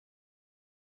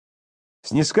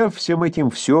Снискав всем этим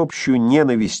всеобщую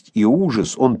ненависть и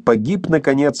ужас, он погиб,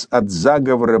 наконец, от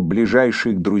заговора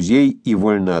ближайших друзей и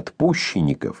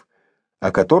вольноотпущенников,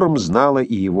 о котором знала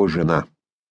и его жена.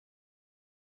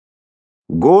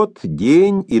 Год,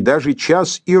 день и даже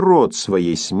час и род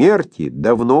своей смерти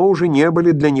давно уже не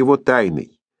были для него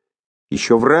тайной.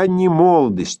 Еще в ранней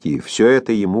молодости все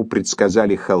это ему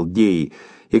предсказали халдеи,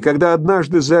 и когда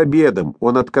однажды за обедом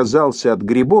он отказался от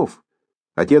грибов,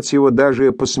 отец его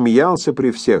даже посмеялся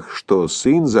при всех, что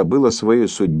сын забыл о своей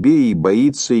судьбе и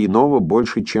боится иного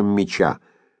больше, чем меча.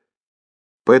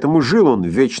 Поэтому жил он в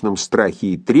вечном страхе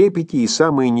и трепете, и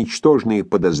самые ничтожные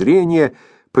подозрения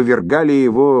повергали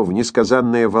его в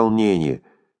несказанное волнение.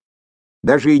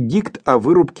 Даже эдикт о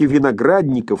вырубке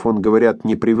виноградников он, говорят,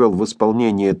 не привел в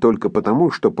исполнение только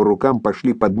потому, что по рукам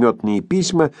пошли подметные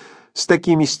письма с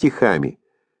такими стихами: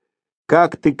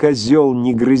 «Как ты, козел,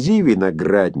 не грызи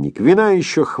виноградник, вина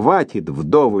еще хватит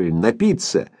вдоволь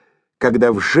напиться,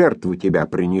 когда в жертву тебя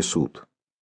принесут».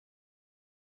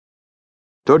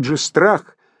 Тот же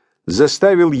страх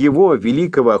заставил его,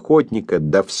 великого охотника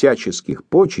до всяческих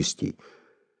почестей,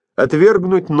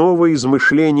 отвергнуть новое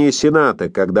измышление Сената,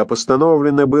 когда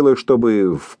постановлено было,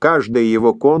 чтобы в каждое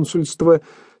его консульство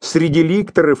среди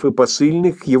ликторов и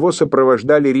посыльных его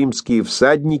сопровождали римские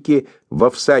всадники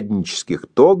во всаднических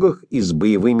тогах и с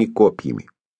боевыми копьями.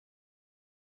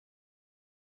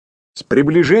 С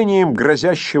приближением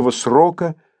грозящего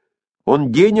срока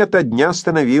он день ото дня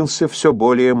становился все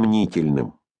более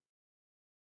мнительным.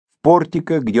 В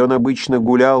портиках, где он обычно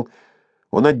гулял,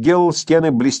 он отделал стены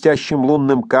блестящим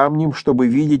лунным камнем, чтобы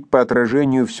видеть по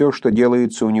отражению все, что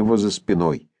делается у него за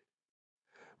спиной.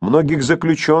 Многих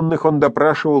заключенных он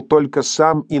допрашивал только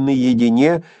сам и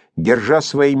наедине, держа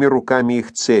своими руками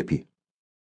их цепи.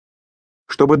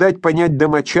 Чтобы дать понять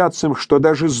домочадцам, что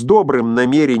даже с добрым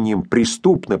намерением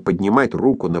преступно поднимать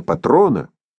руку на патрона,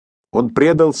 он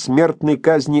предал смертной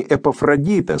казни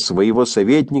Эпафродита, своего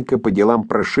советника по делам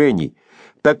прошений,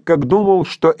 так как думал,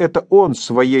 что это он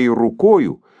своей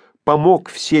рукою помог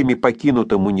всеми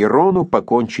покинутому Нерону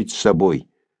покончить с собой.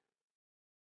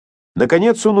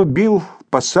 Наконец он убил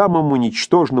по самому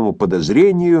ничтожному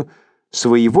подозрению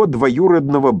своего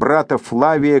двоюродного брата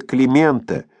Флавия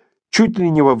Климента, чуть ли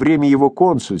не во время его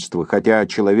консульства, хотя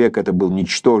человек это был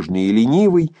ничтожный и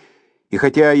ленивый, и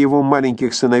хотя его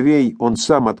маленьких сыновей он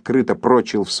сам открыто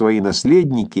прочил в свои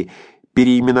наследники,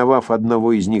 переименовав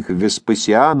одного из них в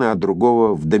Веспасиана, а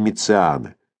другого в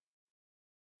Домициана.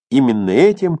 Именно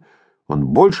этим он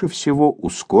больше всего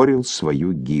ускорил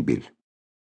свою гибель.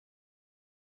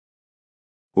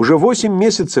 Уже 8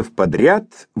 месяцев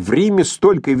подряд в Риме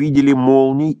столько видели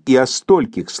молний и о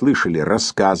стольких слышали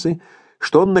рассказы,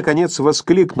 что он, наконец,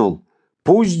 воскликнул: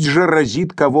 «Пусть же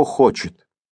разит кого хочет».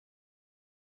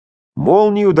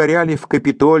 Молнии ударяли в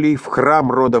Капитолий, в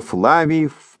храм рода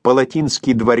Флавиев, в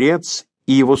Палатинский дворец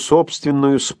и его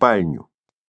собственную спальню.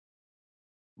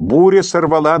 Буря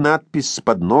сорвала надпись с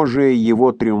подножия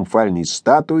его триумфальной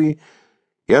статуи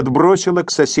и отбросила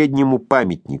к соседнему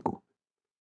памятнику.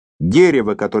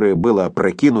 Дерево, которое было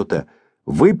опрокинуто,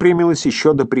 выпрямилось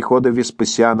еще до прихода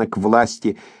Веспасиана к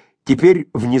власти, теперь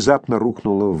внезапно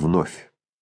рухнуло вновь.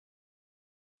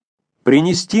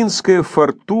 Пренестинская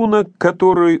фортуна, к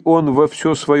которой он во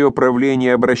все свое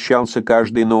правление обращался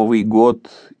каждый Новый год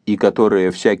и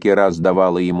которая всякий раз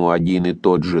давала ему один и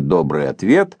тот же добрый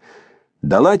ответ,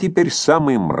 дала теперь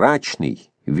самый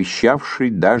мрачный, вещавший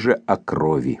даже о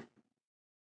крови.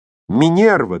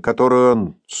 Минерва, которую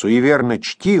он суеверно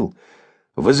чтил,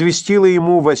 возвестила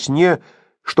ему во сне,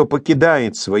 что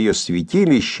покидает свое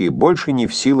святилище и больше не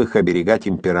в силах оберегать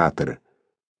императора.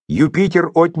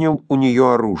 Юпитер отнял у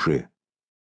нее оружие.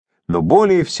 Но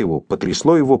более всего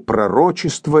потрясло его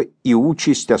пророчество и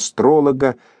участь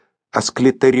астролога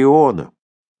Асклетариона.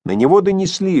 На него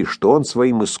донесли, что он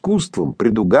своим искусством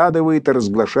предугадывает и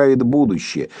разглашает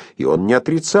будущее, и он не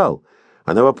отрицал.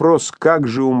 А на вопрос, как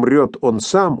же умрет он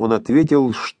сам, он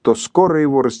ответил, что скоро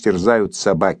его растерзают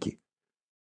собаки.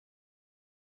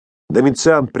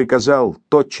 Домициан приказал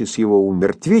тотчас его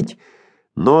умертвить,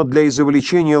 но для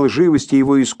изобличения лживости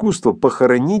его искусства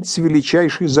похоронить с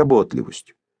величайшей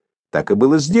заботливостью. Так и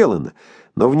было сделано,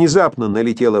 но внезапно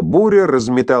налетела буря,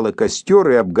 разметала костер,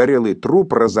 и обгорелый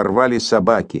труп разорвали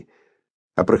собаки.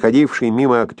 А проходивший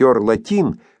мимо актер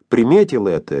Латин приметил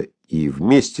это и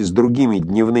вместе с другими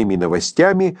дневными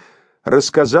новостями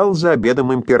рассказал за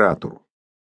обедом императору.